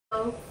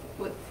Tales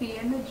with T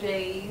and the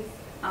J's.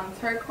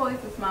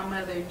 Turquoise is my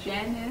mother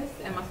Janice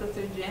and my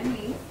sister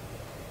Jenny.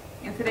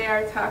 And today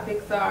our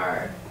topics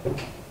are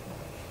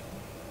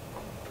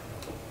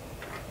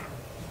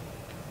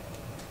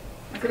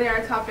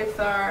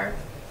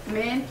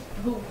men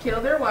who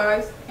kill their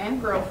wives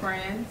and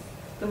girlfriends,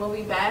 the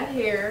movie Bad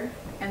Hair,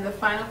 and the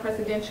final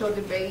presidential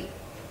debate,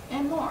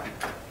 and more.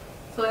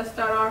 So let's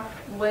start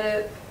off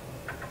with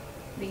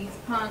these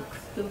punks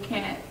who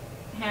can't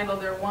handle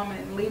their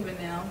woman leaving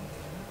them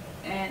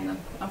and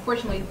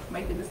unfortunately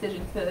make the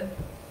decision to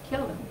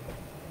kill them.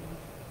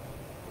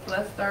 So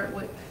let's start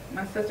with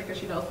my sister because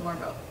she knows more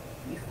about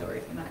these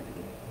stories than I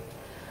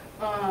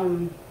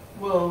do.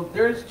 Well,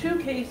 there's two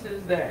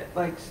cases that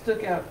like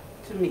stuck out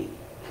to me.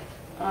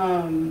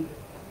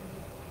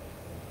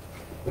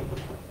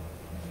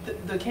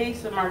 The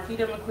case of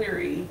Marquita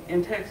McCleary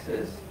in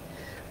Texas,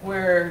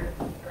 where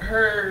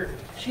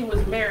she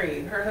was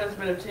married, her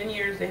husband of 10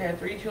 years, they had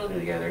 3 children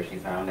together. She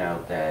found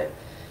out that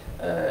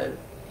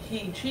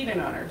he cheated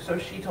on her, so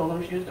she told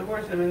him she was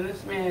divorcing him, and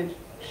this man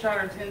shot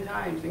her 10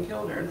 times and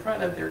killed her in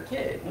front of their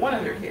kid, one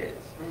of their kids.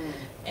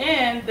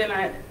 And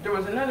then there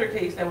was another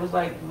case that was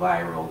like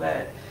viral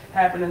that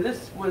happened, and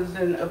this was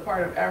in a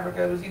part of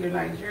Africa. It was either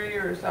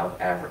Nigeria or South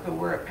Africa,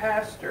 where a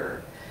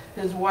pastor,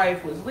 his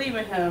wife was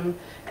leaving him,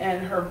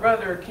 and her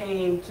brother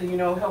came to,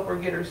 help her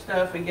get her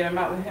stuff and get him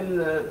out. With him,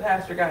 the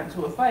pastor got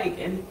into a fight,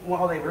 and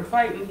while they were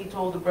fighting, he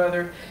told the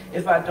brother,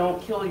 "If I don't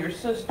kill your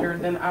sister,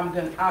 then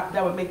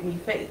that would make me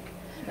fake."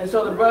 And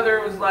so the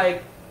brother was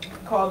like,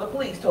 "Call the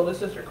police." Told his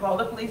sister, "Call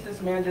the police.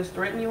 This man just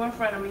threatened you in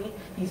front of me.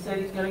 He said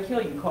he's going to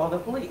kill you. Call the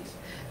police."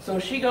 So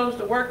she goes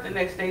to work the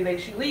next day.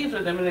 She leaves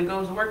with him and then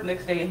goes to work the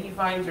next day, and he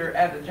finds her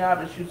at the job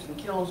and shoots and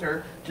kills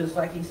her just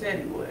like he said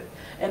he would.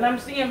 And I'm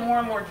seeing more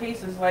and more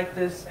cases like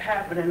this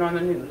happening on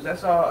the news. I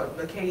saw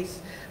the case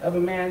of a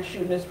man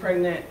shooting his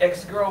pregnant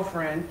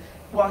ex-girlfriend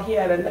while he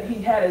had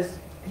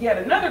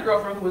another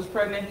girlfriend who was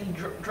pregnant. He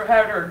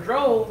had her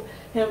drove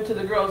him to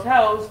the girl's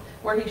house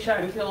where he shot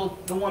and killed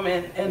the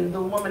woman, and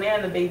the woman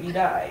and the baby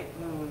died.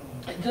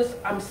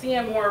 I'm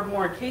seeing more and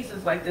more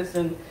cases like this,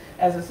 and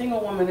as a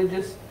single woman, it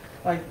just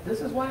like, this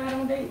is why I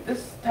don't date.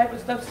 This type of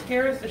stuff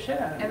scares the shit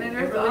out of me. And then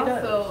there's really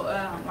also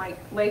like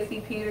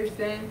Lacey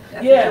Peterson,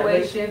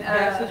 situation.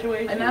 That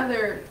situation.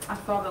 Another, I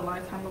saw the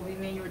Lifetime movie,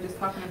 and you were just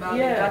talking about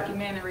the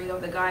documentary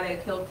of the guy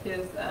that killed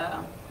his,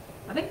 I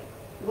think,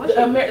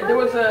 there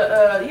was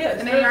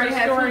and they already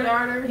had 2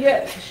 daughters.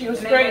 Yeah, she was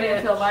straight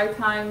into a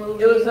Lifetime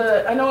movie. It was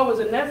I know it was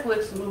a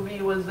Netflix movie.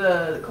 It was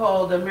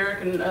called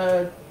American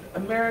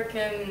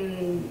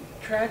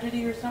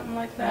Tragedy or something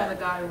like that. The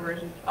guy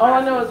version. All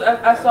I know is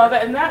I saw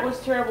that, and that was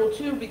terrible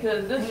too,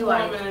 because this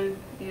woman,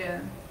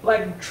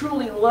 like,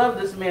 truly loved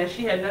this man.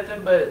 She had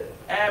nothing but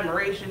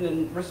admiration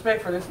and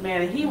respect for this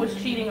man, and he was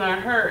cheating on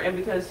her, and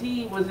because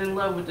he was in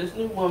love with this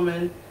new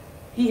woman,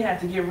 he had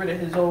to get rid of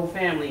his old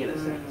family in a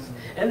sense.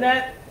 And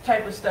that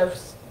type of stuff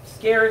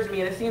scares me,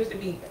 and it seems to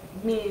be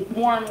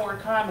more and more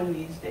common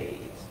these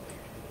days.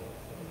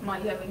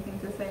 Mike, you have anything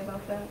to say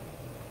about that?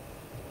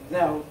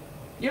 No.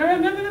 You don't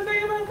have nothing to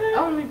say about that?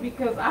 Only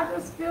because I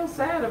just feel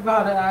sad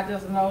about it. I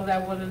just know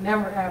that would have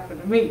never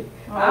happened to me.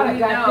 I'd have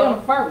got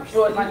them first.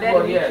 My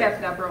daddy cats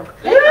got broke.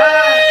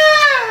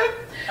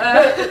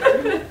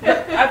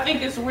 I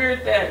think it's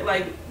weird that,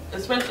 like,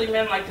 especially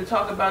men like to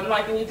talk about,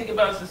 like, when you think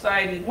about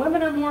society,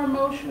 women are more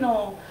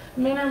emotional,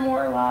 men are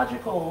more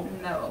logical.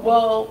 No.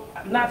 Well,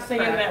 I'm not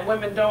saying that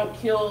women don't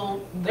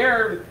kill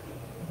their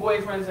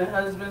boyfriends and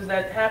husbands.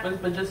 That happens,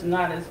 but just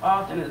not as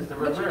often as the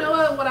reverse. But you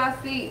know what I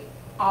see?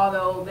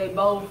 Although they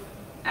both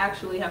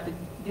actually have to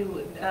do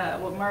with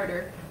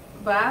murder,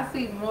 but I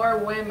see more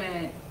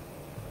women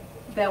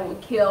that would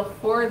kill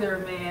for their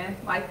man,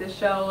 like the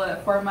show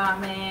For My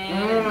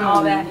Man and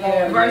all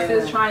that,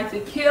 versus trying to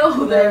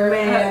kill their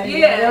man.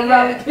 They'd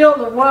rather kill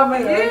the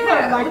woman.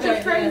 Which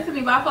is crazy to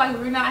me. But I feel like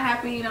if you're not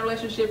happy in a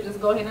relationship, just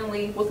go ahead and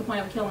leave. What's the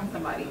point of killing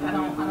somebody? I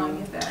don't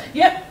get that.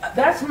 Yep,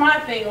 that's my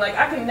thing. Like,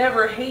 I can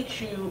never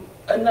hate you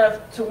enough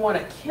to want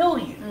to kill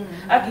you.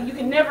 You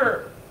can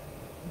never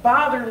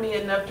bother me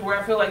enough to where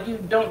I feel like you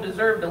don't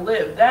deserve to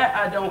live. That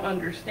I don't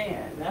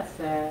understand. That's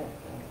sad.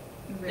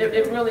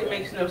 It really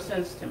makes no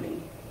sense to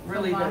me.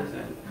 Really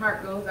doesn't.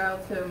 Heart goes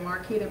out to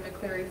Marquita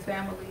McCleary's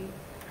family.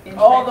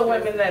 All the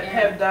women that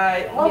have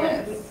died.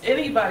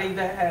 Anybody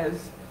that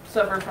has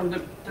suffered from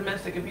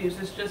domestic abuse.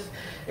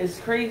 It's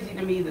crazy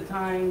to me the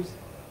times,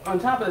 on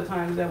top of the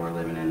times that we're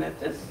living in, that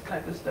this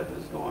type of stuff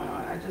is going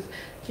on. I just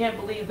can't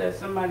believe that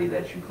somebody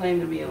that you claim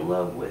to be in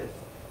love with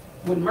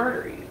would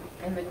murder you.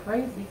 And the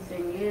crazy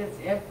thing is,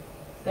 if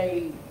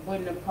they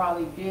wouldn't have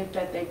probably did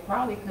that, they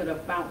probably could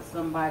have found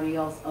somebody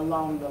else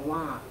along the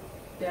line,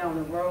 down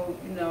the road,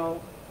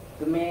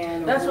 the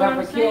man or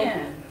whoever killed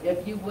him.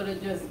 If you would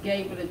have just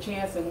gave it a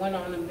chance and went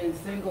on and been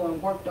single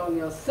and worked on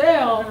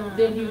yourself,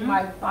 then you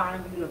might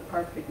find you the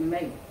perfect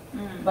mate.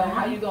 But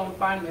how you gonna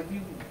find him if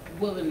you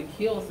willing to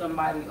kill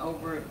somebody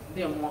over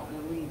them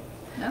wanting to leave?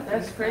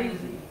 That's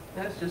crazy.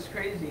 That's just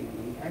crazy to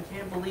me. I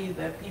can't believe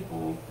that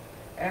people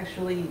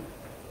actually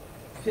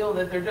feel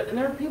that and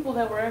there are people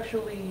that were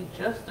actually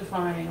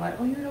justifying, like,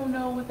 oh, you don't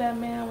know what that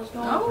man was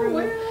going Oh, through.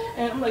 well.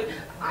 And I'm like,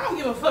 I don't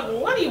give a fuck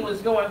what he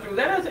was going through.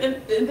 That is,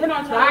 and then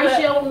on top of I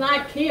that, shall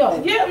not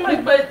kill. yeah, I'm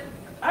like, but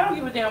I don't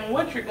give a damn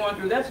what you're going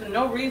through. That's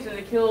no reason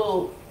to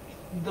kill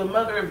the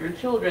mother of your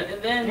children.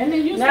 And then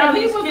You now said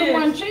he these was kids, the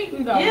one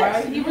cheating, though,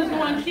 yes, right? he was the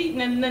one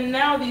cheating. And then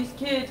now these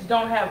kids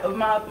don't have a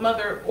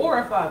mother or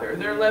a father.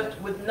 They're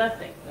left with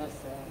nothing. That's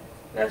sad.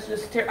 That's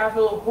just, I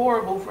feel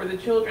horrible for the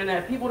children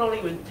that people don't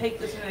even take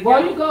this into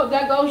Well, account.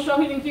 that goes show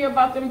he didn't care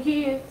about them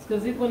kids,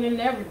 because he wouldn't have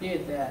never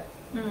did that.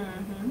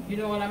 Mm-hmm. You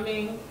know what I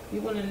mean? He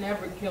would have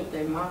never killed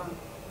their mom.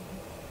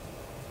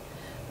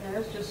 And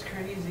that's just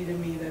crazy to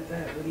me that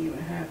that would even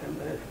happen,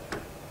 but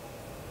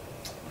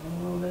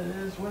oh, that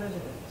is what it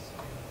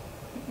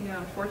is. Yeah,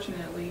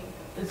 unfortunately.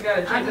 It's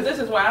gotta change, but this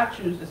is why I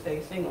choose to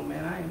stay single,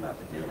 man. I ain't about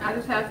to deal with I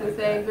just stuff have to like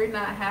say, that. if you're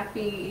not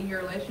happy in your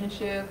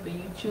relationship and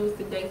you choose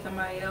to date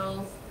somebody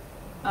else,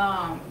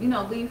 you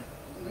know, leave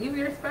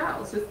your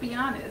spouse. Just be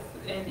honest.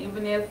 And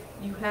even if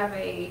you have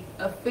a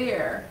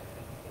affair,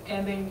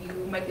 and then you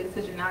make the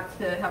decision not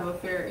to have an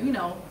affair, you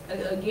know,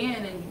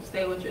 again, and you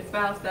stay with your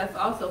spouse, that's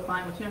also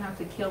fine. But you don't have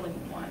to kill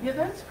anyone. Yeah,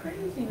 that's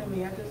crazy to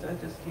me. I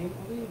just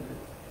can't believe it.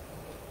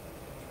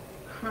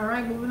 All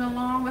right, moving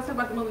along. Let's talk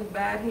about the movie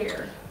Bad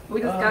Hair.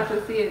 We just got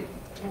to see it.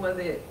 Was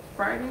it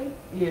Friday?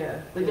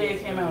 Yeah, the day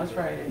it came out was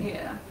Friday.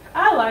 Yeah.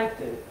 I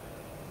liked it.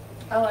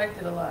 I liked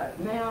it a lot.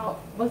 Now,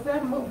 was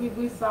that movie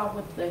we saw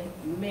with the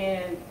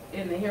man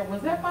in the hair,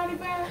 was that Body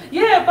Bag?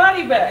 Yeah,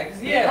 body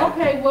bags. Yeah.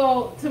 Okay,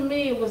 well, to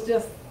me, it was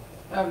just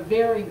a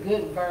very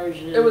good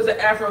version. It was an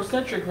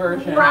Afrocentric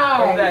version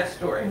Right. of that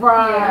story.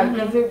 Right, Yeah.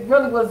 because it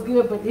really was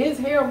good, but his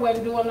hair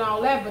wasn't doing all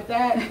that, but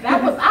that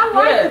was, I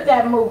liked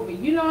that movie,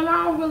 you know, and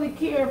I don't really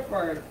care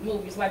for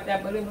movies like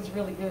that, but it was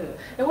really good.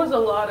 It was a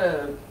lot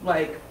of,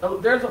 like,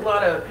 there's a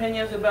lot of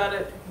opinions about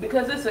it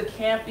because it's a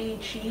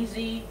campy,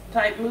 cheesy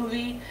type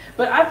movie,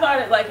 but I thought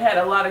it, like, had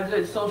a lot of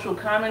good social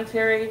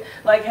commentary,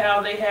 like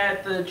how they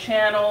had the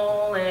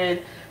channel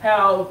and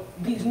how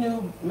these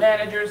new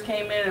managers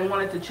came in and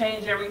wanted to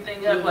change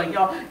everything up, like,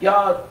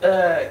 y'all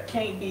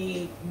can't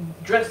be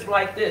dressed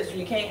like this, or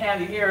you can't have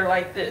your hair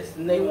like this,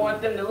 and they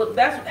want them to look,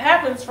 that's what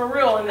happens for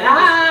real in the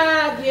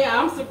industry. Yeah,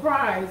 I'm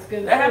surprised.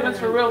 Cause That happens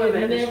for real in the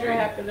It industry. never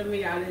happened to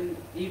me, I didn't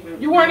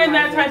even. You weren't in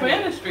that realize type of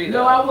it. industry,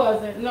 though. No, I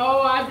wasn't.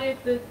 No, I did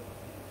the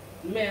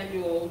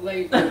manual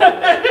labor.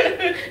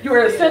 You were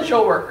an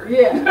essential worker.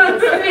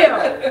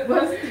 Yeah,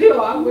 but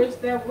still, I wish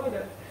that would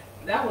have.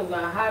 That was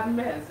a hot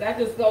mess. That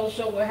just goes to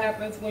show what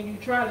happens when you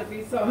try to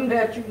be something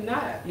that you're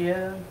not.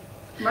 Yeah.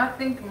 I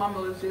think Mama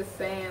was just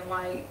saying,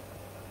 like,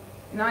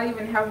 not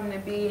even having to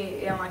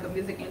be in like a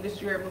music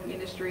industry or movie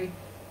industry,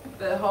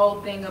 the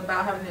whole thing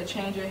about having to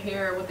change your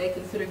hair, what they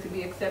consider to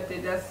be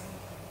accepted, that's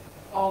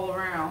all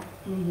around.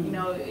 Mm-hmm. You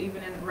know,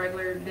 even in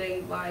regular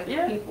day life,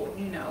 Yeah. people,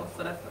 you know,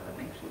 so that's what I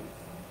think she was.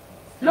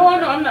 No,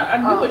 I know, I'm not. I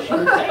knew what she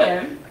was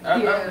saying.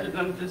 Yeah.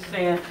 I'm just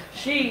saying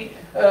she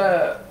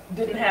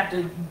didn't have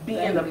to be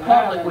in the Thank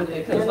public God. with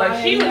it because, And like,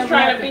 I she ain't was never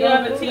trying had to to be go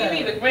on the through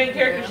TV, that. the main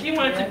character. Yeah. She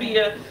wanted to be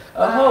a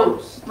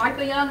host. Like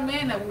the young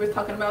man that we were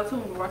talking about too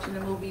when we were watching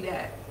the movie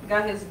that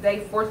got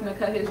they forced him to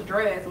cut his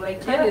dreads. Well, they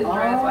cut his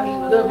dreads while he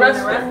was The doing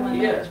wrestling,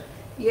 yeah. match.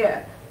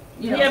 Yeah.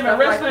 You know, He had been stuff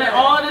like wrestling that.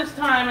 all this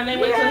time, and they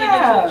wait till he gets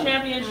Yeah. to the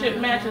championship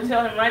match and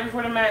tell him right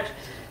before the match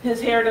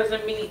his hair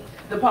doesn't meet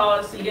the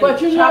policy and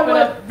But you know chop it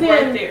what? up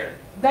Then- right there.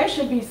 They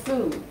should be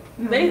sued.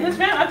 His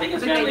family, I think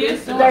his I think family they is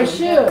did suing They him.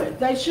 should.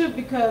 They should,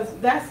 because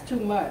that's too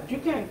much. You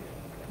can't.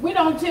 We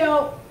don't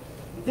tell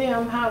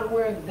them how to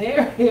wear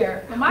their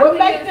hair. But my What thing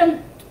makes is-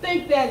 them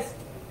think that's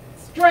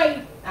straight?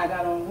 I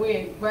got on a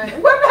wig, but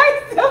what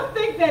makes them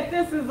think that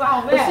this is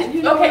all But that? see,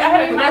 You know okay, what I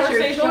had a mean? That's your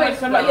conversation with choice,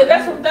 somebody. though.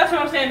 Yeah, that's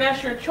what I'm saying.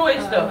 That's your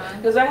choice, though, Uh-huh.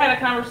 because I had a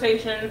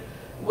conversation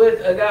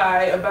with a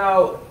guy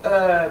about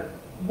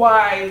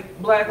why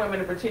black women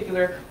in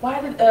particular,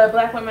 why did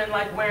black women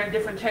like wearing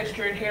different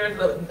textured hairs,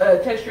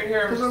 textured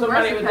hair of Because we're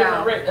somebody with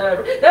versatile.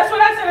 different. That's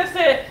what I said. I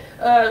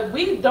said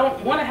we don't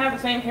want to have the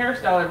same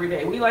hairstyle every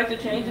day. We like to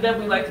change it up.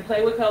 We like to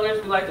play with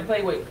colors. We like to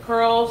play with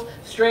curls,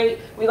 straight.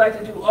 We like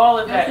to do all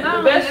of that. It's And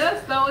not the only best-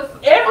 us though,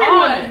 it's Every all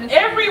woman, industry.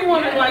 every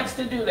woman Yeah. likes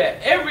to do that.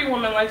 Every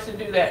woman likes to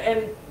do that,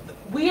 and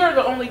we are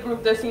the only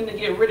group that seem to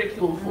get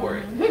ridiculed for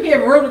it. We get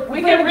ridiculed.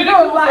 We get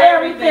ridiculed for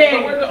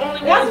everything, but we're the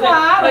only That's ones why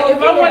that, I like, don't if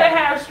do I want to that.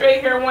 have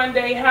straight hair one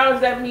day, how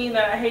does that mean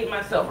that I hate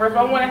myself? Or if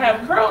I want to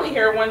have curly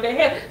hair one day,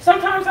 hey,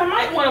 sometimes I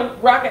might want to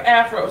rock an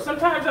afro.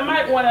 Sometimes I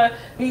might want to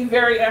be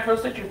very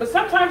Afrocentric, but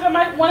sometimes I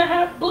might want to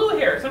have blue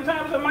hair.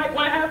 Sometimes I might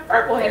want to have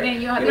purple hair. And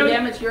then you don't have You to know,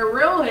 damage your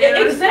real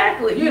hair.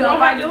 Exactly. You You don't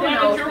know, have to by doing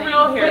damage those your things.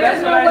 real hair. But That's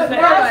you what know I what, said.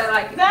 that's-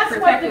 like That's what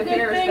the protective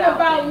good thing hairstyle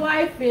about thing.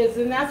 life is,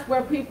 and that's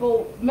where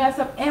people mess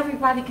up.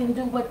 Everybody can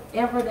do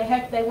whatever the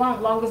heck they want,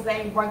 as long as they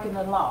ain't breaking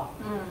the law.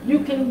 You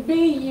can be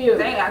you.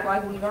 They act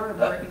like we are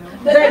breaking them.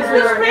 That's They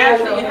just are crazy.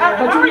 natural How, hair.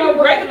 how But are you know you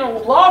what? breaking the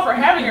law for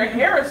having your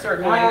hair a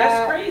certain way?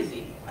 That's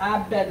crazy. I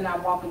better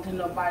not walk into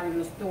nobody in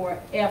the store.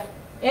 If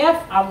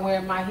I'm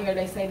wearing my hair,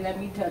 they say let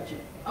me touch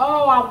it.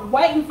 Oh, I'm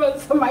waiting for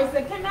somebody to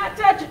say, can I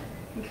touch it?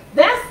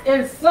 That's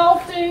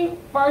insulting,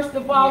 first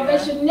of all. Yeah.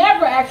 They should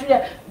never ask you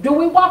that. Do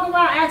we walk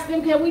around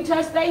asking them, can we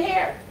touch their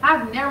hair?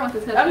 I've never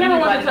wanted to touch I've never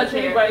wanted to anybody's touch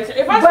hair. anybody's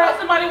hair. If I But saw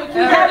somebody with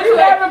cute have hair, you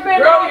they're like, ever been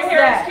girl, your asked hair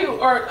that? is cute,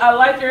 or I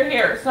like your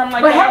hair. So I'm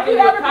like, But yeah, have you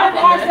give ever a been asked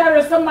compliment. that,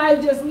 or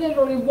somebody just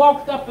literally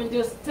walked up and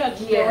just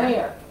touched your Yeah.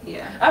 hair?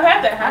 Yeah. I've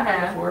had that happen I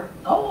have. before.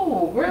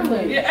 Oh,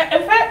 really? Yeah,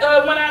 in fact,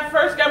 when I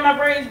first got my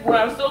braids, when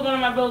I was still doing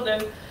my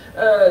building,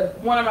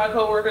 one of my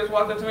coworkers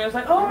walked up to me and was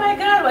like, "Oh my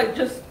God!" Like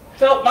just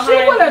felt behind.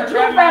 She would have her, drew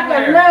grabbed my back a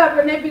hair. nub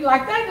and they'd be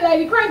like, that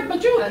lady crazy.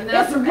 But you,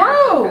 Enough it's from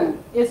Africa.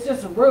 rude. It's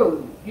just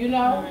rude, you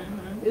know?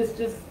 Mhm. It's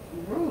just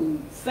rude.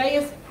 Say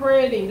it's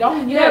pretty.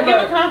 Don't Yeah, never. give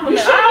a compliment. You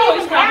shouldn't I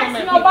always even ask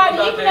compliment people nobody,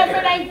 about even their if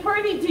it hair. ain't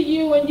pretty to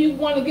you and you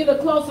want to get a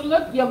closer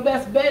look, your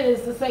best bet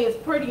is to say it's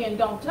pretty and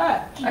don't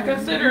touch. I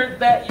consider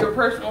that your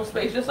personal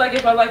space. Just like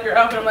if I like your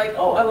outfit, I'm like,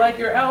 oh, I like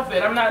your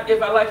outfit. I'm not,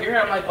 if I like your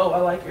hair, I'm like, oh, I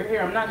like your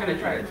hair. I'm not going to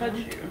try to touch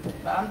you.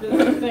 But I'm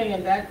just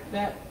saying that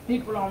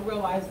people don't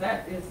realize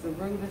that is the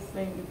rudest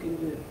thing you can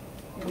do.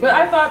 But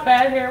I thought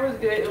Bad Hair was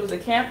good. It was a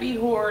campy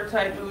horror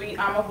type movie.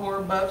 I'm a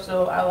horror buff,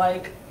 so I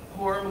like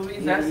horror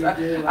movies. Yeah, That's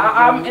you do.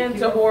 I'm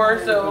into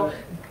horror, so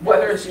That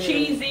whether was it's good.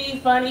 cheesy,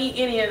 funny,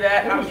 any of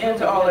that, It I'm was really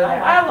into all of good.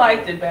 that. I I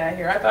liked it, Bad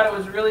Hair. I thought it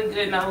was really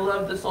good, and I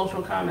loved the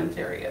social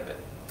commentary of it.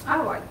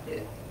 I liked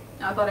it.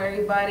 I thought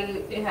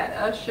everybody, it had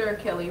Usher,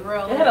 Kelly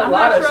Rowland. It had a I'm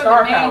lot not of sure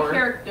star the main power.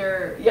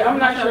 character. Yeah, I'm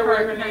not sure what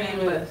her her name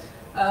is.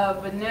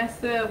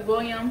 Vanessa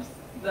Williams,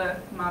 the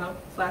model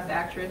 /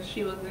 actress,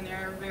 she was in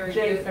there very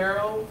Jay good.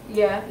 Farrell.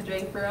 Yeah,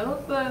 Jay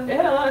Farrell. It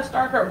had a lot of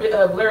star power.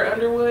 Blair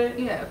Underwood.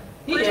 Yeah.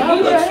 He, Oh, he yeah,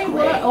 looks he was.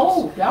 great.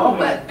 Oh, that Oh was-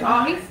 my But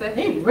God. he said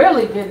He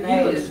really didn't He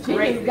age. was He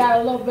great. just got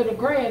a little bit of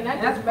gray, and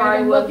that that's just made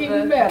probably him what look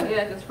even better.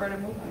 Yeah, just for the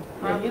movie.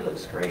 Yeah, he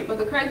looks great. But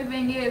the crazy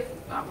thing is,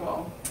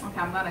 well, okay,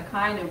 I'm gonna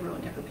kind of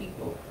ruin it for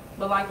people,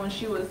 but like when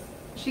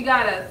she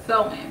got a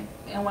sewing,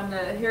 and when the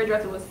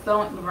hairdresser was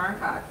sewing, Laverne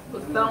Cox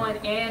was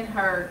sewing in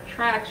her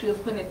track, she was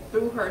putting it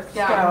through her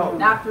scalp, Scalp.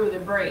 not through the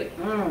braid.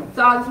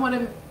 So I just want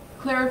to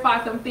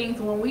clarify some things.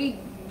 When we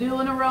do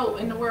in the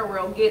real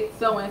world, get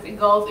sewings, it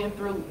goes in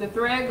through, the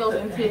thread goes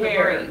into the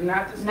hair, braid,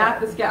 not the scalp. not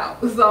the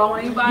scalp. So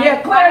anybody,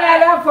 Yeah, clear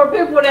that up for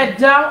people that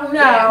don't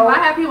yeah, I know.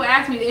 have people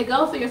ask me, it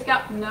goes to your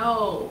scalp?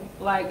 No,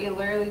 like it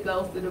literally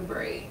goes to the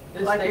braid.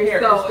 It's like the you're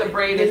hair, it's the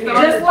braided you're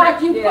hair. sewing Just the like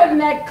tra- you yeah. putting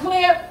that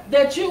clip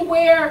that you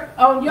wear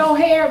on your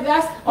hair,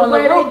 that's the On the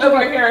way root they of do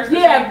your it. hair, it's the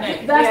Yeah, same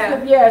thing.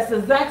 that's it's the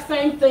exact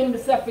same thing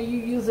except for you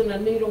using a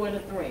needle and a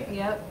thread.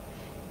 Yep.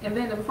 And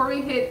then before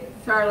we hit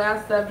to our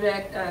last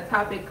subject,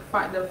 topic,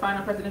 the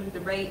final presidential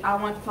debate, I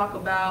want to talk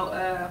about,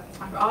 I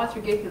always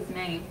forget his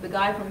name, the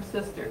guy from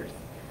Sisters.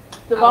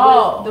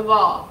 Duvall.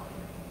 Duvall.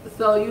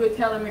 So you were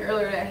telling me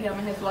earlier that him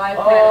and his wife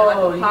had like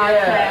Oh a yeah,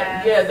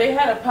 podcast. yeah. They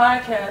had a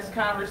podcast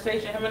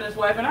conversation, him and his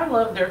wife, and I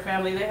love their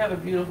family. They have a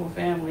beautiful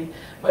family.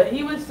 But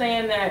he was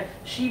saying that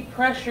she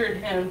pressured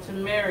him to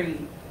marry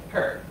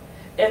her,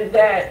 and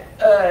that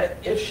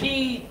if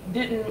she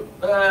didn't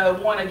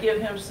want to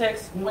give him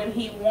sex when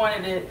he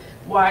wanted it,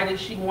 why did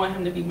she want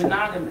him to be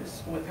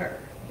monogamous with her?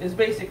 Is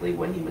basically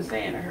what he was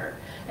saying to her.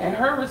 And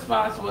her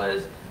response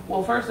was,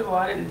 well, first of all,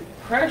 I didn't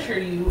pressure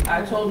you.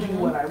 I told you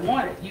what I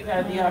wanted. You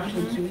had the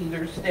option to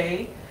either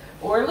stay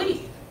or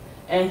leave.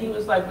 And he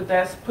was like, but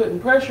that's putting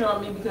pressure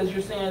on me because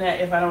you're saying that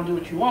if I don't do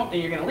what you want,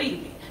 then you're going to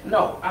leave me.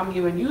 No, I'm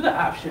giving you the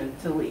option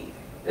to leave.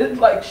 It's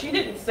like she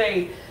didn't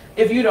say,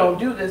 if you don't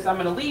do this, I'm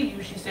going to leave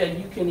you. She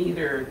said, you can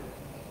either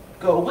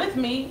go with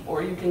me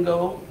or you can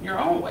go your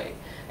own way.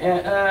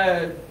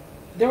 And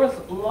there was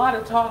a lot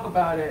of talk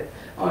about it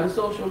on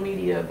social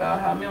media about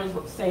how men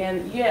was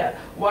saying, yeah,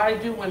 why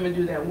do women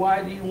do that?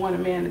 Why do you want a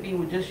man to be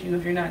with just you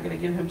if you're not going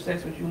to give him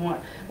sex what you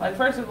want? Like,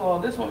 first of all,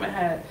 this woman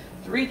had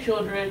 3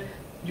 children.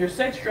 Your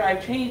sex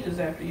drive changes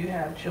after you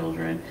have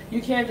children. You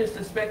can't just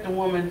expect a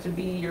woman to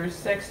be your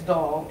sex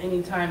doll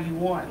anytime you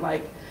want.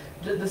 Like,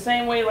 the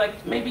same way,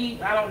 like, maybe,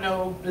 I don't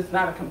know, it's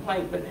not a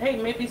complaint, but hey,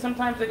 maybe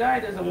sometimes the guy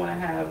doesn't want to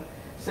have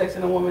sex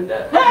and a woman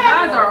does.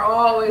 Guys are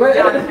always But-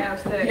 down to have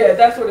sex. Yeah,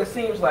 that's what it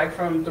seems like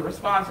from the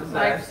responses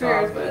that I Like saw.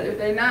 seriously, if But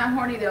they're not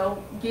horny,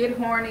 they'll get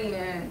horny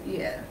and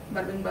yeah,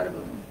 bada bing, bada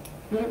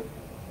boom.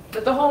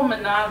 But the whole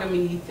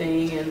monogamy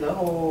thing and the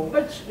whole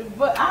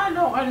But I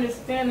don't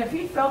understand if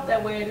he felt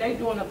that way and they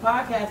doing a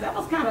podcast. That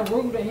was kind of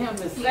rude of him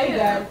to say Yeah.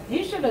 that.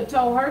 He should have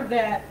told her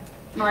that.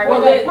 Right.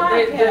 Well, well, they-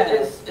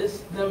 podcast. it's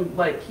them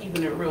like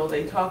keeping it real.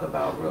 They talk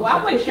about real. Well, I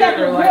stuff. would They have share kept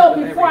it their life real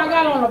with before I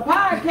got everybody. on a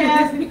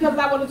podcast because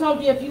I would have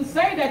told you if you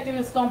say that, then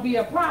it's gonna be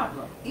a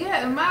problem.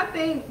 Yeah, and my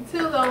thing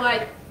too though,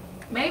 like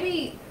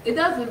maybe it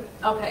doesn't.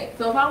 Okay,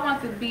 so if I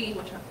want to be,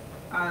 which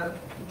I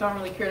don't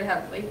really care to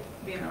have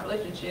be in a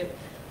relationship,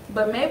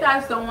 but maybe I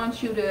just don't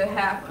want you to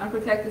have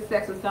unprotected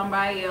sex with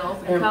somebody else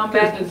and come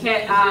back and diseases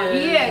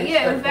yeah, and yeah,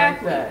 stuff like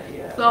exactly. that,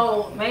 yeah.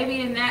 So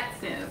maybe in that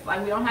sense,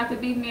 like we don't have to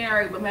be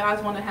married, but maybe I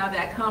just want to have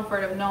that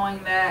comfort of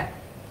knowing that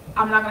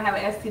I'm not gonna have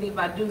an STD if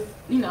I do,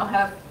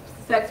 have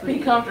sex with Be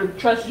you. comfortable,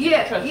 trust.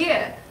 Yeah, trust.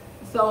 yeah.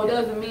 So it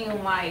doesn't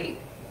mean like,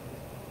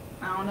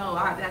 I don't know,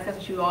 I have to have sex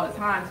with you all the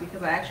time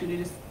because I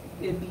actually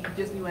it'd be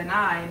just you and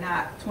I and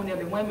not 20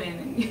 other women.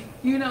 And,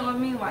 you know what I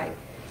mean? Like,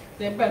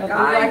 They better do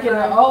Guys, like in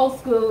the old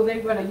school. They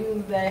better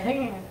use their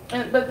hand.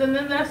 But then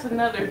that's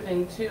another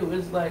thing too,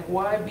 is like,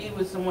 why be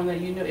with someone that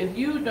you know, if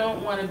you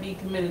don't want to be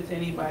committed to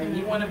anybody,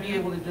 you want to be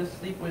able to just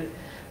sleep with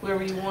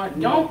whoever you want,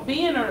 don't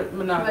be in a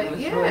monogamous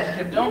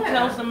relationship. Don't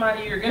tell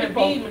somebody you're going to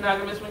be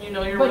monogamous when you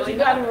know you're really not. But you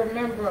got to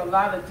remember, a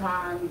lot of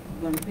times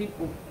when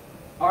people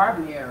are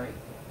married,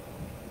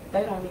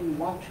 they don't even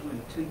want you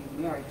until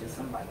you're married to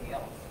somebody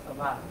else. A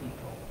lot of people.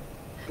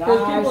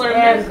 Because people are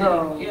and messy.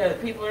 girls. Yeah,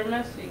 people are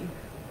messy.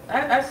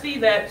 I see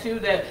that too,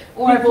 that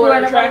Or people if are you're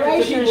in a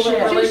attracted to people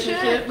in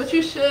relationship. But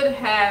you should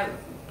have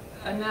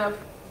enough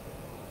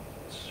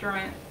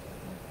strength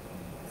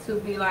to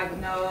be like,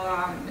 no,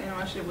 I'm in a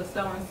relationship with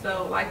so and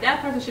so. Like,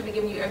 that person should be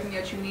giving you everything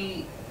that you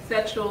need,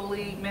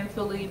 sexually,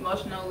 mentally,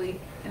 emotionally.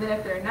 And then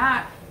if they're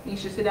not, you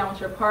should sit down with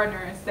your partner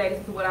and say,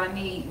 this is what I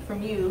need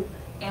from you,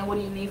 and what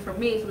do you need from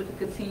me, so we can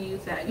continue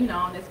to, you know,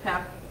 on this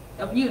path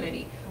of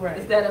unity, Right.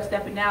 instead of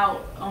stepping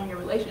out on your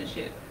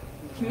relationship.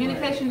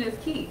 Communication is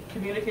key.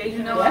 Communication,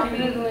 You know what I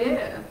mean? Definitely.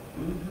 Yeah.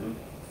 hmm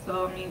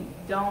So I mean,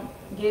 don't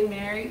get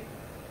married.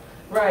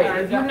 Right. Or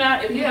If you don't you're want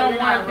not to be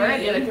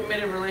in a ready.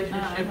 committed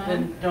relationship, Uh-huh.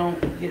 then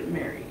don't get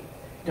married.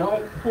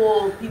 Don't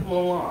pull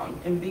people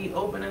along, and be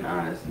open and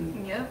honest.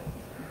 And Yep.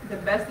 The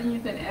best thing you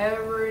can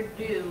ever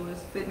do is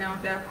sit down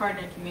with that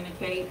partner and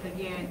communicate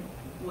again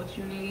what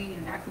you need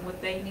and ask them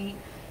what they need.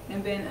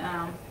 And then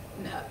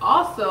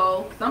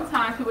also,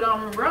 sometimes people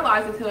don't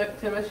realize until the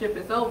relationship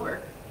is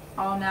over.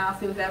 Oh, now I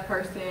see with that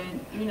person,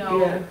 you know,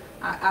 Yeah.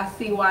 I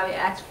see why they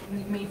asked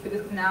me for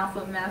this now,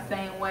 feeling that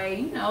same way.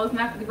 You know, it's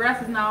not, the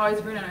grass is not always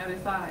green on the other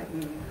side.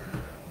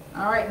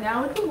 All right,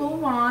 now we can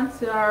move on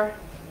to our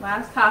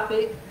last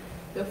topic,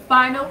 the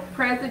final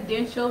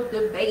presidential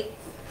debates.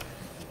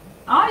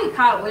 I only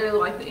caught literally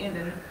like the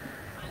ending,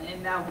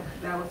 and that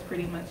was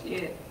pretty much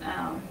it.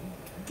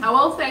 I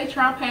will say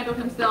Trump handled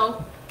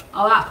himself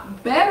a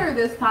lot better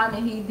this time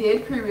than he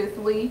did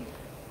previously.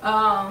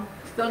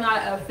 Still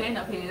not a fan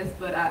of his,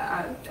 but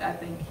I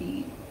think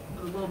he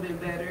was a little bit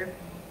better.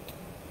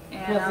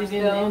 And Because I'm he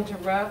didn't still,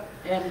 interrupt,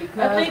 and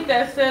because I think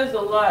that says a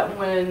lot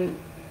when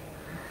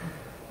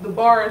the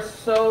bar is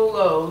so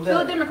low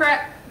still a that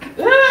Democrat.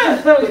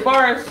 the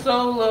bar is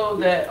so low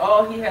that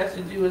all he has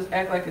to do is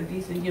act like a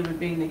decent human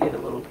being to get a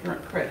little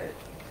credit.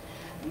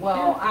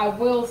 well, I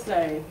will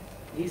say,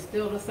 he's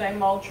still the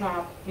same old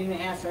Trump. He didn't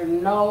answer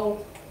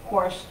no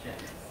questions.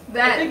 I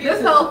That think this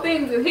it's whole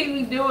thing that he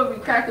be doing be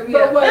cracking me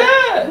But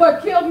up.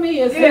 what killed me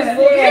is he Yeah.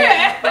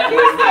 said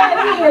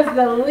he is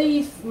the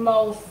least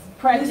most He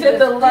prejudiced, said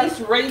the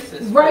least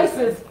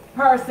racist.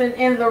 person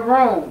in the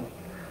room.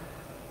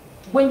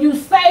 When you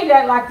say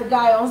that, like the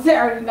guy on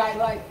Saturday Night,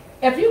 like,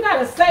 if you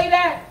gotta say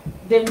that,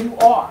 then you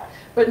are.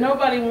 But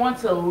nobody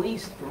wants a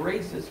least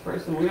racist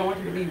person. We don't want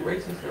you to be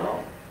racist at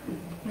all.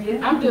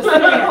 Yeah. I'm just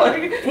saying.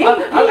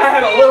 I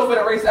have a little bit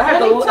of racism. I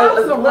have And he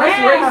talks less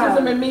around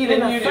racism in me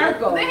than in a you do.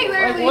 circle. Then he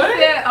literally Like what?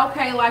 said,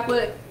 okay, like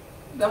with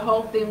the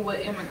whole thing with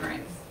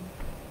immigrants.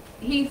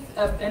 He's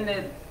and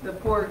the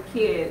poor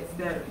kids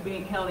that are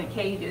being held in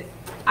cages.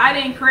 I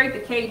didn't create the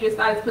cages,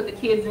 I just put the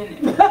kids in it.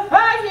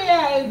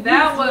 Yeah,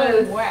 That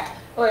was whack.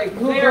 Like,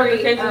 who Very, built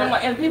the cages?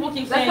 And people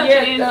keep that's saying,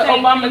 such an yeah,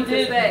 insane Obama thing to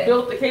did say.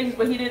 build the cages,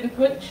 but he didn't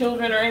put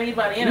children or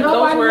anybody in it.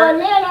 Nobody went in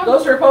them.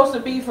 Those were supposed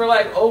to be for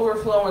like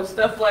overflow and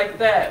stuff like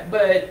that.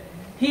 But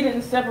he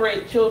didn't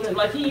separate children.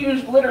 Like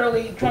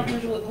Trump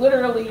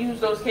literally used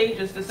those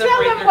cages to separate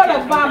Tell their them what kids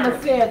from Obama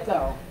parents. said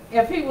though.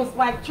 If he was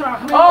like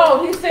Trump.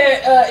 Oh, he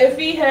said if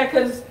he had,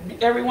 because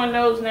everyone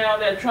knows now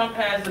that Trump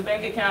has a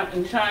bank account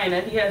in China.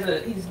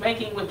 He's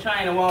banking with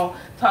China while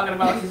talking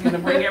about he's going to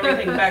bring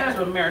everything back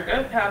to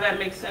America. How that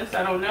makes sense,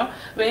 I don't know.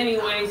 But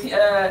anyways, he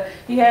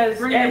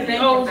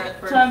owes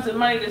tons of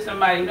money to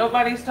somebody.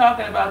 Nobody's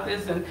talking about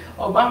this. And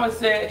Obama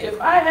said,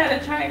 if I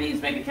had a Chinese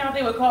bank account,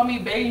 they would call me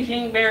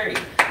Beijing Barry.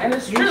 And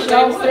it's true.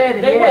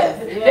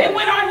 They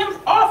went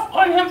off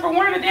on him for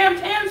wearing a damn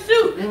tan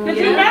suit. Could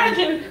you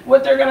imagine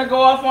what they're going to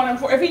go off on him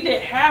for? If he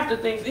did half the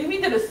things, if he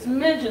did a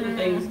smidge of the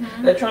things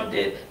that Trump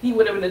did, he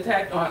would have been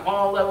attacked on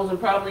all levels and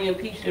probably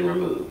impeached and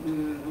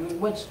removed.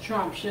 Which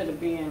Trump should have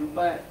been,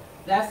 but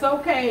that's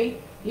okay.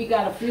 He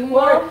got a few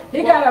more.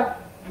 He got a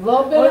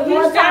little bit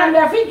more time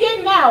left. He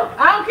getting out.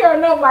 I don't care what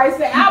nobody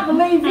say. I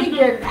believe he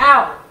getting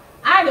out.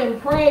 I didn't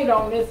pray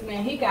on this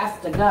man. He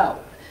got to go.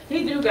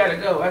 He do gotta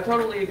go. I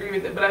totally agree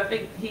with it, but I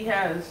think he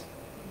has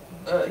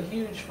a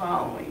huge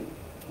following,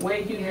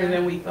 way huger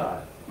than we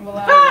thought. a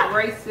lot of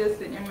racist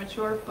and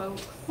immature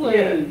folks.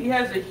 Yeah, he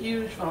has a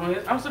huge following.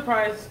 I'm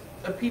surprised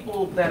of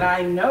people that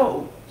I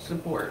know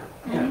support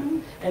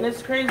him, and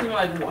it's crazy.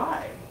 Like,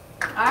 why?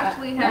 I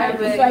actually I have have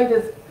to a, say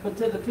this, but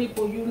to the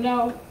people you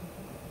know,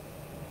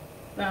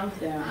 thumbs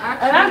down.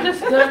 And I'm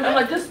just, I'm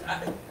like,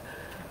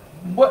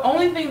 what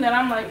only thing that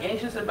I'm like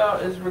anxious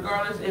about is,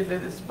 regardless if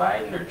it's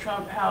Biden or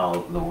Trump,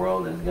 how the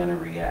world is gonna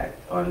react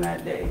on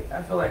that day.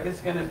 I feel like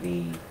it's gonna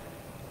be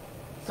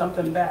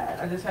something bad.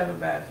 I just have a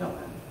bad feeling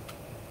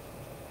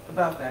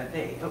about that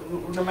day,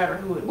 no matter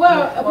who it.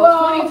 Well,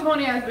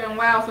 2020 has been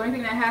wild, so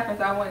anything that happens,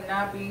 I would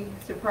not be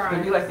It's surprised.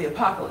 gonna be like the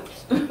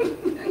apocalypse.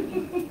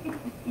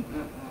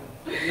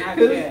 Not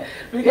yet.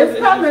 Because It's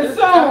coming just,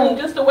 I mean, soon.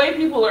 just the way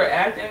people are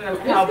acting, and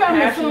how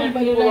coming passionate soon,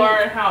 but it people ain't-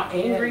 are, and how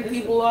angry Yeah,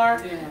 people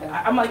are.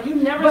 Yeah. I'm like,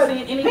 you've never But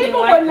seen anything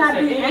people like would this not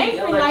at be any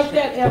angry like election.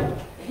 that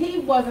if he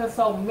wasn't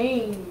so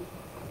mean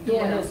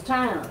during Yeah. his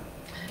term.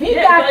 He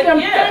Yeah, got like, them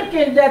yeah.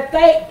 thinking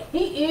that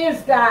he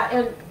is that,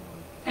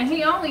 and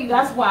he only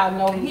that's why I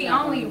know he's he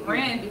not only gonna be.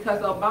 ran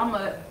because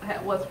Obama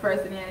was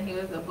president and he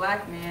was a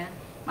black man.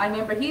 I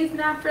remember he's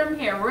not from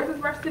here. Where's his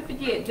birth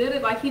certificate? Did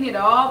it like he needed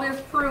all this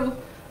proof.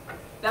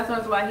 That's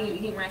why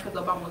he ran, because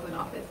Obama was in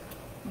office.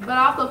 But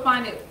I also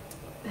find it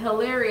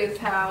hilarious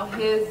how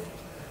his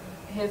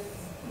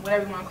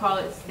whatever you want to call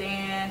it,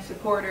 stand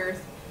supporters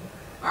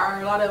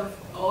are a lot of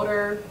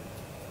older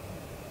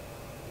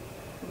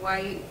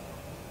white,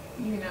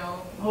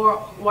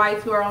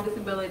 whites who are on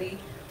disability.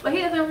 But he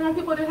doesn't want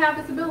people to have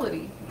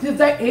disability. He So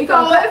gonna it's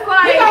cut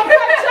like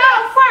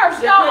y'all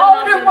first. They're Y'all putting on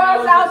older their ones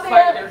noses, out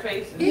fighting there. their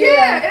faces.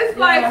 Yeah, it's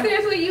like Yeah.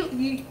 seriously,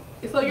 you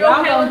so you're Y'all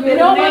okay gonna with get this You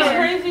know what's man.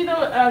 crazy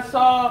though? I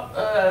saw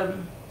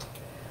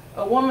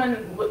a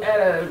woman at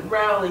a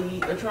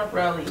rally, a Trump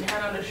rally,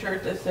 had on a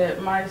shirt that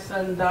said, "My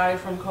son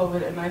died from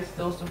COVID and I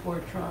still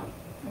support Trump."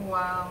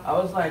 Wow. I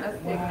was like, That's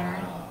wow.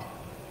 ignorant.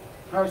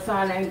 Her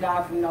son ain't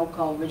died from no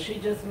COVID. She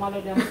just one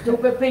of them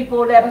stupid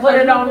people that I was put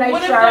like, it on their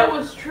what if that shirt.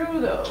 was true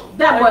though?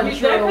 That Like,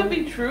 wasn't That true. could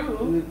be true.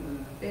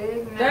 Mm-mm.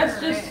 Ignorant. That's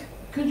just.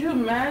 Could you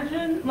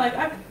imagine? Like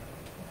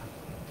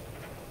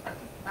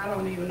I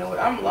don't even know what.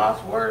 I'm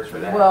lost words for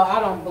that. Well, I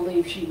don't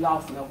believe she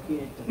lost no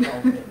kid to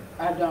COVID.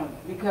 I don't,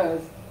 because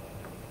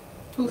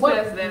Who what-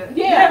 says that?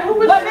 yeah, who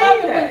would but say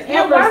nobody that? would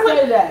Yeah, ever why would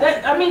say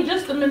that. I mean,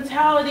 just the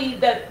mentality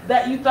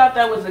that you thought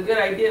that was a good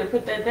idea to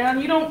put that down.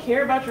 You don't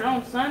care about your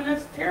own son.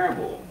 That's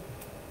terrible.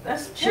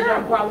 That's She don't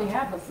terrible. probably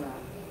have a son.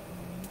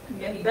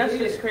 Yeah, he That's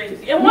did. just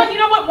crazy. And you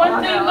know what? One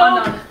I thing know, though,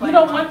 I know, it's you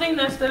know, funny. one thing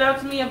that stood out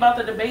to me about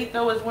the debate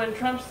though is when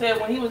Trump said,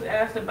 when he was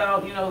asked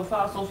about,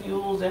 fossil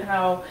fuels and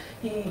how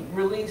he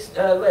released,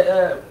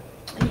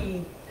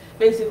 he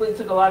basically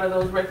took a lot of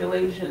those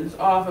regulations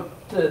off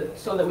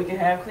so that we can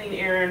have clean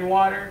air and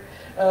water.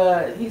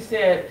 He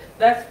said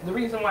that's the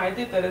reason why I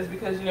did that is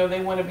because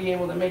they want to be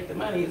able to make the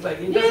money. It's like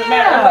it doesn't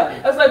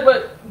matter. I was like,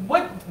 but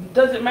what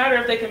does it matter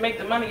if they can make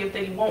the money if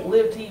they won't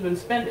live to even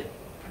spend it?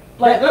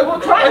 Like, He gonna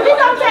take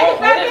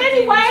it back Spend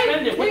anyway.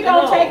 it. What He the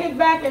gonna hell? take it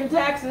back in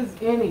taxes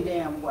any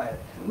damn way.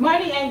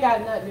 Money ain't got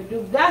nothing to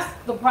do. That's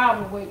the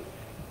problem with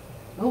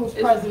who's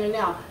president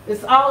now.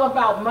 It's all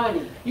about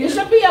money. It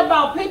should be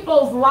about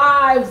people's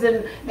lives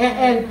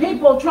and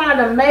people trying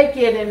to make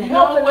it and You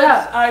know helping what's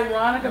us.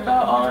 ironic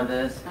about all of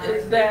this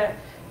is that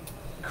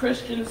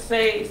Christians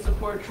say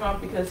support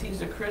Trump because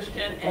he's a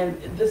Christian,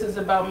 and this is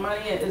about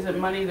money. And isn't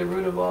money the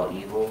root of all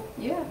evil?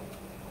 Yeah.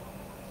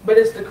 But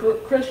it's the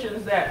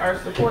Christians that are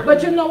supporting.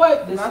 But you know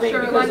what? this I thing sure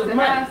because like of to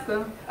money. have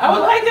some. I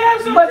would like to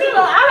have some But too. you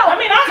know, I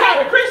mean, I'm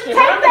not a Christian. Take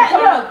but I'm just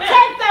talking that, about look,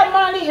 take that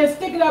money and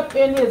stick it up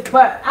in his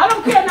butt. I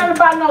don't care nothing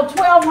about no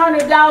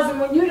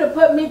 $1,200 when you done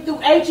put me through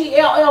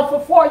HELL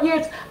for 4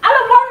 years. I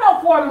don't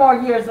want no 4 more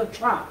years of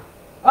Trump.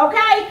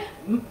 Okay?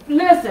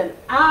 Listen,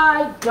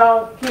 I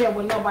don't care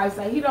what nobody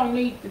say. He don't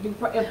need to be. If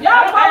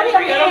y'all vote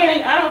him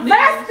in,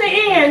 that's the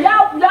end.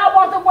 Y'all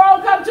want the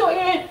world to come to an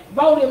end,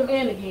 vote him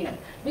in again.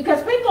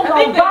 Because people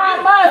gonna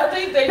bomb us.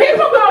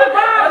 People gonna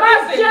bomb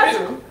us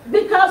just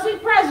because he's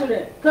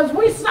president. Because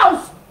we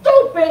so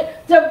stupid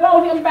to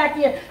vote him back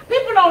in.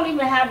 People don't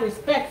even have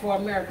respect for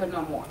America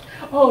no more.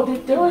 Oh,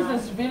 there was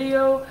this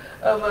video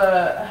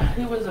of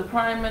he was a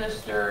prime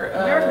minister.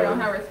 America don't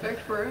have respect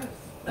for us.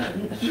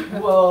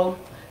 Well,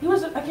 he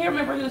was. I can't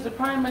remember. He was the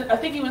prime. I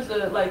think he was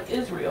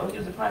Israel. He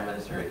was the prime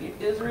minister of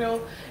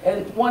Israel,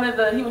 and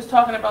he was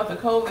talking about the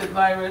COVID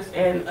virus,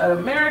 and an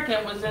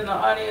American was in the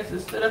audience and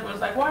stood up and was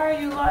like, "Why are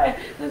you lying?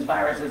 This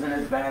virus isn't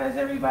as bad as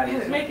everybody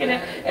is making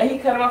it." And he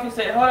cut it off. He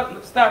said, "Hold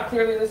up, stop.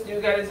 Clearly, this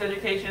dude got his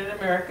education in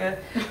America,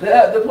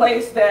 the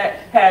place that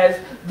has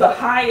the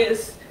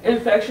highest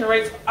infection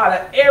rates out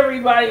of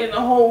everybody in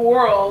the whole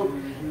world."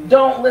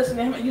 Don't listen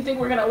to him. You think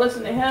we're going to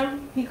listen to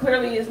him? He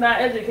clearly is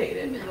not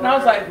educated. And I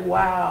was like,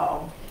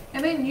 wow.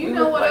 And then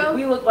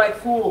We look like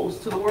fools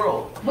to the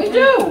world. We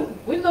do.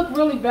 We look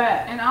really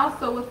bad. And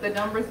also with the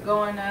numbers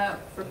going up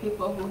for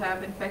people who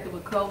have been infected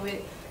with COVID,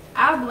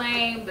 I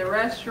blame the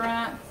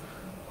restaurants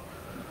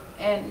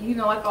and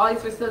like all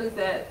these facilities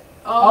that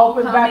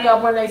Open back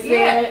up when they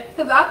said it.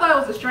 Because I thought it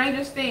was the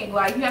strangest thing.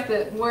 Like you have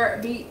to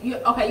you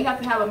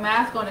have to have a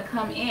mask on to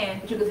come in,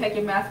 but you can take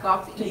your mask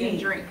off to eat and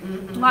drink.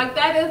 Mm-hmm. Like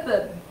that is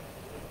the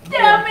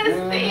dumbest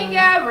thing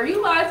ever.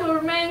 You might as well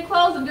remain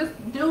closed and just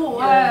do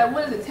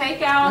what is it,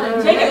 takeout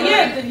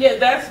and Yeah,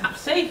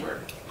 that's safer.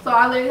 So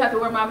I literally have to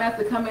wear my mask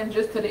to come in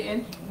just to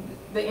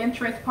the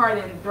entrance part,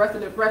 and the rest of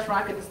the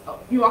restaurant I could just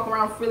you walk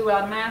around freely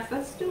without a mask.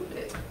 That's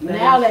stupid.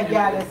 Now they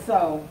got it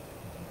so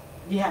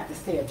you have to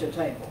stay at your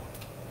table.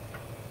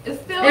 It's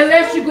still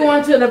Unless you stupid. go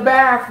into the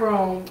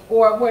bathroom,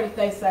 or what did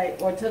they say,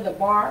 or to the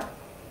bar.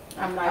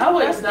 I'm like, I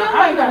would that's not. still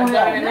I'm ain't not gonna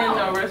dining in help.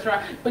 no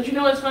restaurant. But you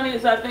know what's funny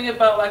is I think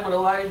about like with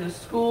Elijah's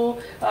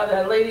school.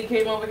 That lady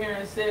came over here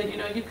and said, you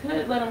know, you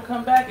could let them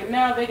come back, and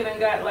now they done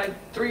got like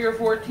 3 or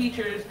 4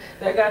 teachers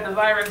that got the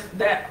virus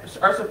that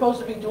are supposed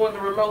to be doing the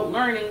remote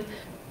learning.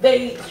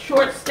 They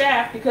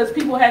short-staffed because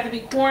people had to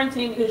be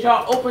quarantined because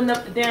y'all opened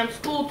up the damn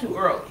school too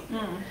early.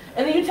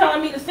 And then you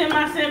telling me to send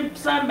my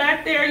son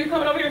back there? You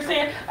coming over here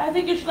saying I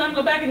think you should let him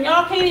go back, and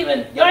y'all ain't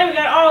even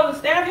got all the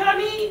staff y'all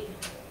need.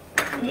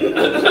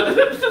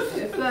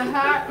 It's a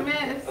hot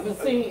mess. But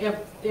see, if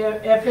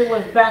it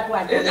was back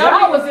like that,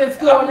 I I was in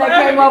school and they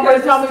came over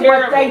and told me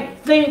what they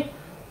think.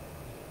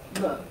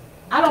 Look,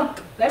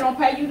 they don't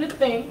pay you to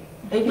think,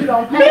 and you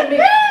don't pay me.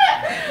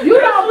 You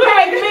don't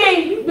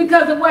pay me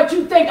because of what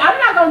you think. I'm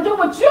not gonna do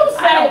what you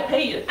say. I don't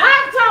pay you.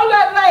 I told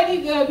that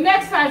lady the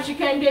next time she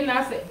came in,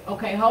 I said,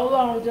 okay, hold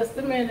on just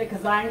a minute,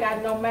 because I ain't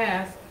got no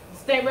mask.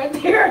 Stay right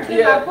there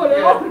until I put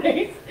it on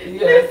me.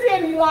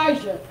 Listen,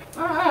 Elijah.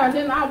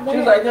 Then I went. She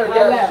was like, no, I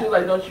yeah. left. She was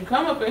like, don't you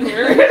come up in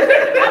here. I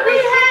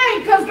mean, hey,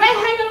 because they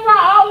hanging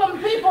around all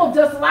them people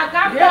just like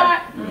I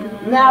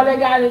got. Now they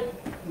got it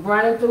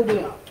running through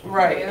them.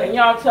 Right, and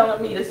y'all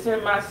telling me to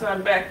send my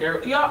son back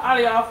there. Y'all out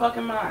of y'all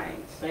fucking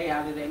minds. Stay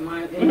out of their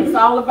mind. And it's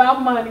all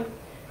about money.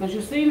 Because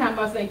you seen how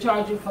much they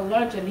charge you for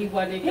lunch, and he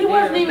wasn't even there. He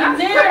wasn't even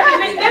there.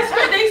 And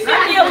they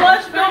sent me a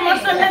lunch bill. My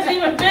son hasn't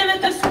even been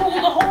at the school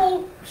the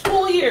whole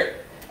school year.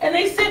 And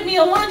they sent me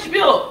a lunch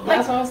bill.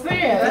 That's what I'm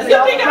saying.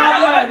 You think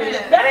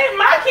that ain't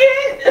my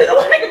kid?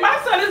 Like, my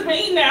son has been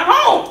eating at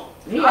home.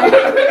 You know, I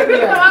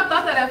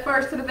thought that at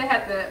first too, that they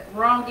had the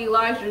wrong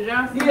Elijah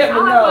Johnson. Yeah,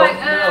 but I was like,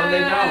 no, they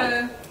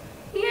don't.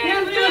 He He ain't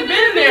hasn't even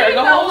been there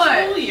the whole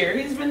school year.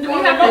 He's been doing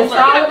We the have whole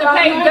to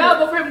pay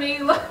double for him to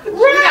eat lunch.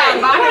 Right.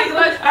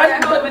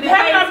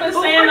 Haven't I been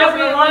saying over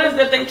the lunch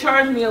that they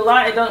charge me a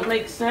lot. It doesn't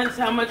make sense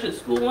how much a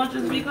school lunch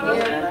is because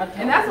of that.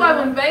 And that's why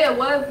when Bea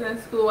was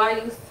in school,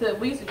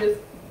 we used to just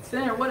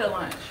send her with a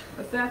lunch,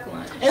 a sack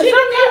lunch. And she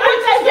didn't even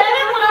take that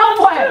in.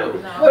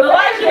 But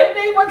Elijah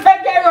didn't even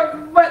take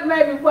that,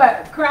 maybe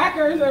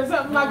crackers or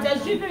something like that.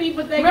 She didn't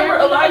even take remember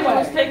that. Elijah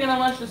was taking a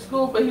lunch to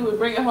school, but he would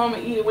bring it home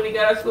and eat it when he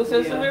got out of school.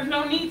 So there's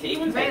no need to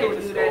even take Bea it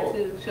would to do that school.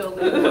 too. She'll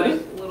leave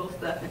like little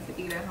stuff and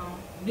to eat at home.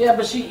 Yeah,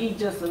 but she eat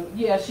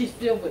she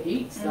still would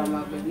eat some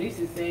of it.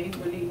 Lisa said he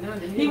wouldn't eat none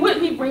of it. He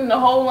wouldn't. He bring the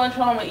whole lunch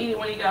home and eat it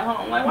when he got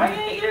home. Like, why you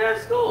ain't eat it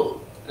at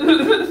school?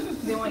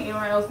 They want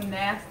anyone else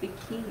nasty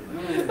kid.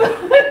 He's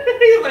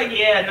like,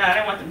 yeah, nah, I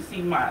didn't want them to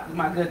see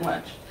my good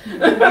lunch.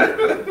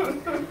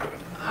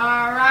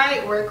 All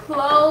right, we're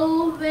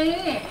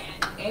closing.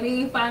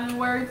 Any final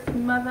words,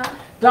 mother?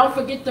 Don't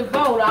forget to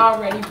vote. I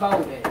already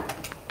voted.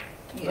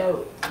 Yeah,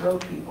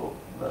 Vote people,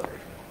 vote.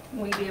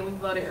 we did. We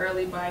voted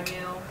early by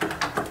mail.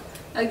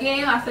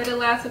 Again, I said it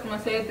last week. I'm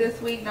gonna say it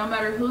this week. No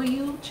matter who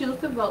you choose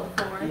to vote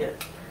for, Yes.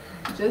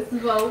 just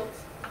vote.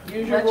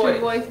 Use your Let voice. your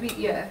voice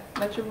be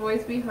let your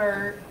voice be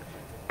heard.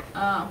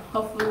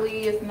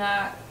 Hopefully it's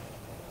not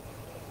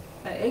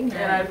an ignorant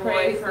And I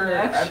pray voice, for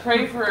an I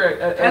pray for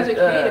a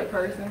educated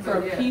person.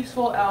 for but a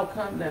peaceful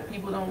outcome that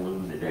people don't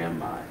lose their damn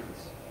minds.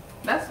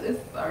 it's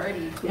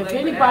already too If late for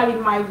anybody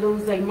might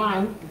lose their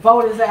mind,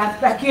 vote his ass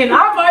back in.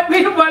 I might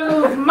be the one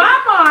lose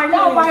my mind.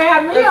 Y'all might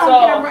have me Let's on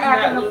all camera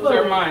acting not a lose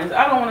their fool. minds.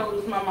 I don't want to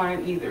lose my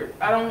mind either.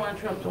 I don't want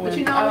Trump to win. But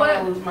you know I don't what?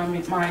 want to lose my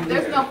mind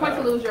There's either. no point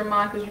to lose your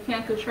mind because you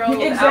can't control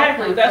the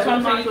Exactly. outcome. That's So what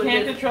I'm might saying. You as well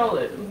can't just control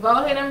it. go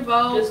ahead and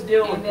vote. Just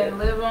deal with and then it.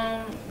 live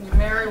on your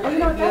merry way. You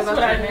know, Live that's up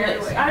what your I merry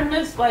miss. way. I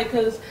miss, like,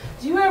 because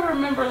do you ever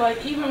remember,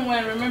 like,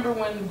 remember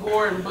when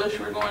Gore and Bush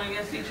were going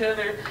against each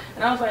other?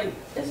 And I was like,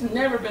 it's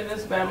never been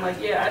this bad. I'm like,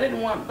 yeah, I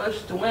didn't want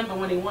Bush to win, but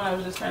when he won, I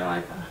was just kind of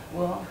like,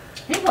 well.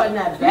 He wasn't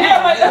that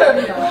Yeah, bad.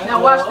 like, you know.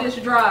 Now watch this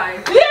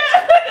drive. Yeah,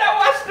 I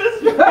watched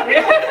this.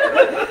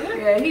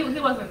 Yeah, he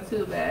wasn't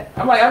too bad.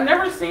 I'm like, I've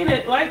never seen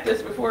it like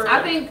this before.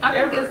 I think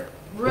ever. it's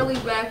really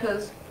bad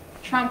because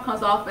Trump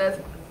comes off as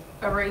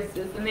a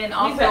racist, and then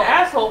also He's an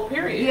asshole,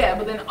 period. yeah,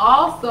 but then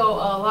also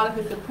a lot of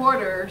his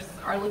supporters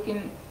are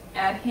looking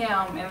at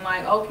him and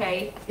like,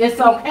 okay, It's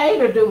okay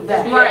to do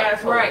that. Yeah. right,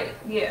 asshole. right,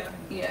 yeah.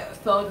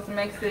 So it just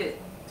makes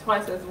it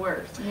twice as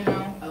worse, you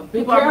know. Be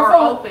People are more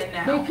careful. open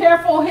now. Be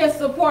careful, his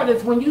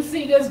supporters. When you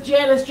see this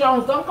Janice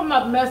Jones, don't come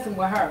up messing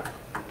with her.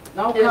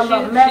 Don't Yeah, come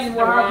up she's messing the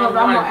with her wrong because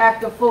I'm one. gonna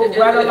act a fool It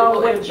right will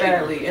along end with you.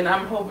 badly, and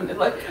I'm hoping that,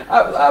 like,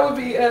 I would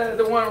be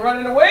the one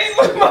running away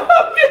with my.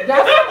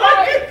 That's all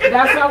right.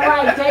 That's all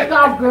right. Take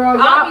off, girl.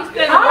 I'll be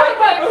standing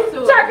right next to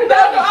her. Turkey,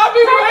 I'll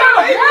be running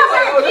away. Y'all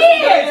got Oh, this is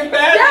kids. getting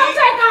badly. Y'all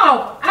take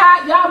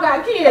off. Y'all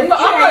got kids. No,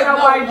 I'm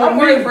like, no, I'm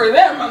worried for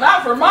them,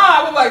 not for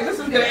mom. I'm like, this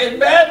is gonna end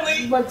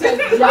badly. But Y'all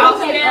y'all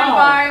take stand off.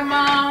 by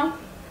mom.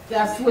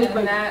 That's sweet, but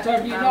And that-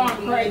 Turkey, you know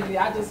I'm crazy.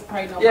 I just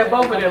pray no. Yeah,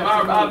 both of them.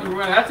 I'll be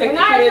running. I take And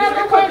the I kids.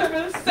 never and went. put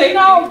them in You safety.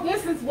 know,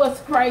 this is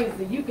what's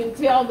crazy. You can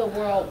tell the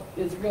world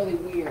is really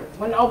weird.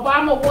 When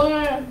Obama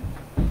won,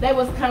 they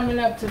was coming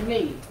up to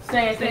me.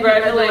 saying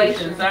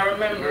congratulations. I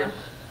remember.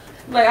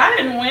 Like, I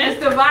didn't It's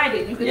win.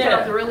 divided. You can Yeah. tell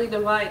it's really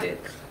divided.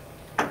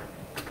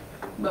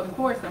 But of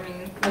course, I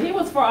mean, But he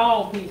was for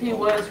all people. He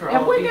was for If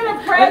all we people. get a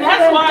And president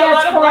that's why a lot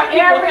that's of for black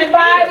people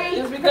everybody.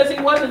 is because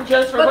he wasn't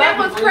just for but black that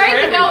was people. he was for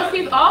crazy though.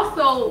 everybody. He's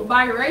also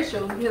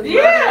biracial. His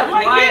Yeah, mother is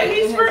like, white yeah,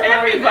 he's and for his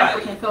father is everybody.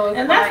 African, so it's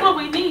And that's like-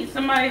 what we need,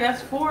 somebody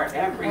that's for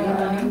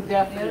everybody.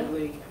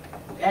 Definitely.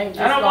 Ain't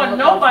just I don't gonna want look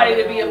nobody out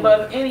to for be their own.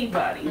 above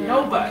anybody.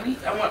 Nobody.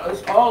 I want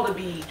us all to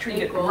be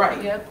treated equal,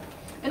 right. Yep.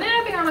 And then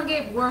I think I'm gonna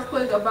get real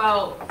quick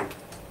about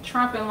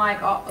Trump and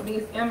like all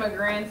these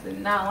immigrants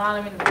and not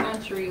allowing them in the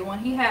country when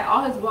he had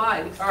all his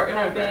wives Are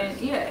have been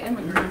immigrants.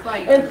 immigrants.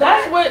 Like And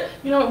that's what,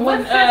 you know, what when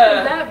sense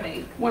does that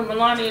make? when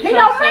Melania He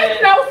Trump don't make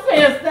said, no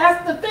sense.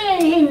 That's the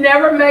thing. He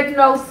never make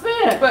no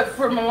sense. but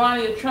for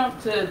Melania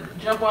Trump to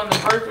jump on the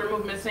birther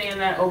movement saying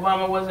that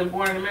Obama wasn't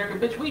born in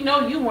America, bitch, we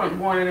know you weren't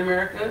born in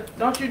America.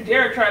 Don't you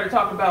dare try to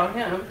talk about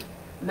him.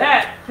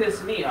 That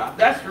pissed me off.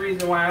 That's the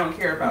reason why I don't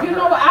care about You her.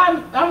 know,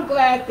 I'm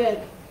glad that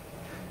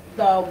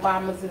the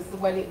Obamas is the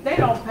way they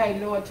don't pay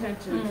no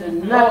attention to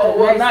nothing.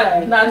 well, they not,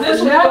 say. not this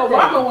To week. nothing.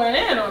 Obama went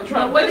in on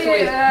Trump What this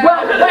did, week.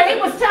 But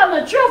he was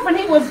telling the truth, and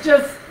he was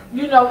just,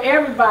 you know,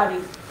 everybody,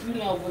 you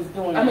know, was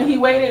doing. I mean, he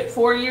waited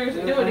 4 years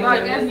to do it.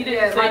 Like, He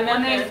didn't say like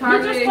when they nothing.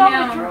 targeted just told the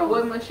him, truth.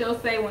 what Michelle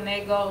say when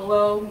they go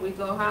low, we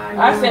go high.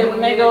 I say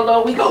when they go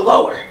low, we go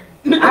lower.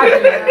 I'm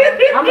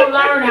gonna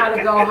learn how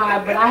to go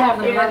high, but I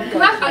haven't learned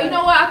that. You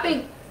know what? I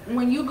think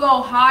when you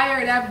go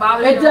higher, that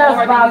bothers It you does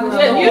more bother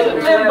than me. Yeah,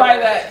 you live by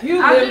that. You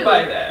I live do.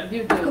 by that.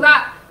 You Cause do.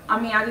 I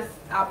mean,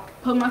 I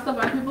put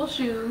myself in people's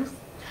shoes,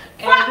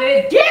 and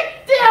then,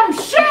 Get them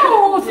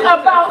shoes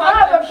about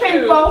fuck other them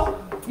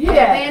people.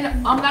 Yeah. and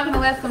then I'm not gonna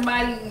let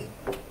somebody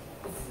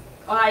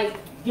like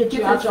Get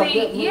you out your see,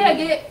 good yeah, mood.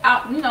 get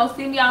out, you know,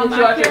 see me out Get my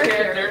you out your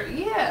character. character.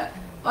 Yeah.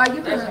 Like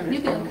you That's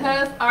can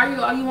cuss, argue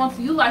all you want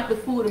to. You like the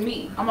fool to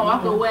me. I'm gonna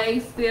walk away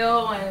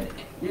still, and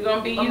You're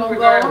gonna be I'm you gonna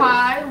regardless. go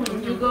high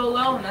when you go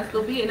low, and that's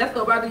gonna be it. That's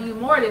gonna bother you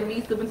more than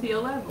me slipping to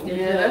your level.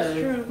 Yeah, that's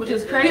true. Which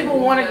is crazy. People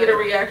want to get a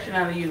reaction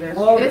out of you. That's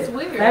Well, true. It's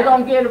weird. They're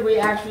gonna get a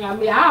reaction. I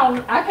mean,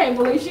 I can't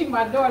believe she's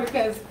my daughter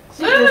because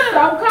she's just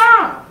so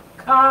calm.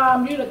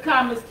 Calm. You're the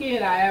calmest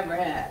kid I ever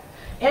had.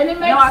 And it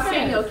makes No, I sense.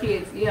 seen your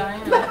kids. Yeah,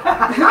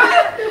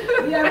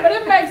 I am. Yeah, but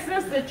it makes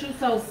sense that you're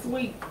so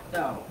sweet,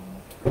 though.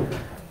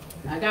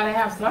 I gotta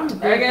have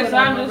something. I guess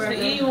I'm just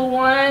the evil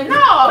one.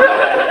 No,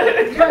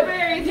 you're But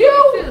very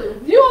you, sweet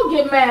too. you'll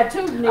get mad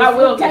too, Denise. I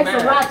will It get takes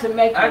mad. a lot to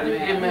make her I do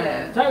get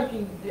mad.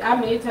 Turkey, I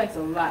mean, it takes a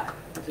lot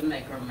to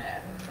make her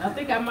mad. I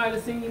think I might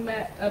have seen you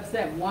mad,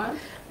 upset once.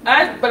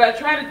 But I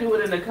try to do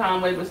it in a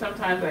calm way, but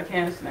sometimes I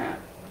can snap.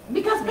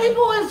 Because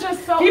people is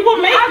just so. People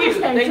make I just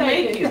you. can't They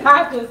take make it. you.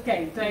 I just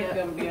can't take Yeah.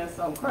 them being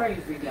so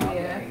crazy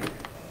nowadays.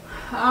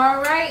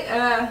 All right,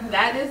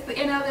 that is the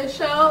end of the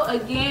show.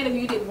 Again,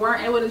 if you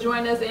weren't able to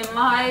join us in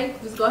live,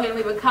 just go ahead and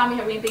leave a comment,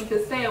 have anything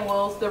to say, and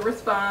we'll still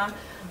respond.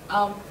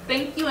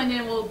 Thank you, and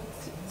then we'll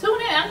tune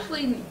in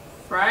actually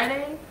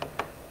Friday.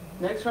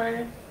 Next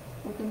Friday?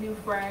 We can do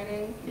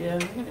Friday. Yeah,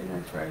 we can do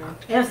next Friday.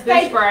 And This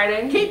stay,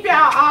 Friday. keep your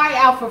eye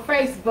out for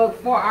Facebook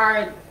for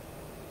our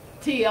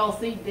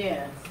TLC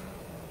dance.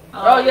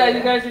 Oh yeah,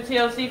 you guys are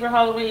TLC for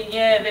Halloween.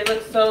 Yeah, they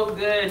look so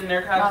good in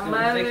their My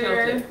costumes. They killed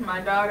mother, it.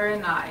 my daughter,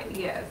 and I.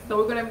 Yes. So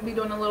we're gonna be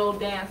doing a little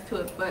dance to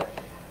it. But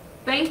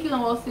thank you,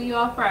 and we'll see you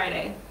on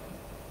Friday.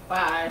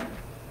 Bye.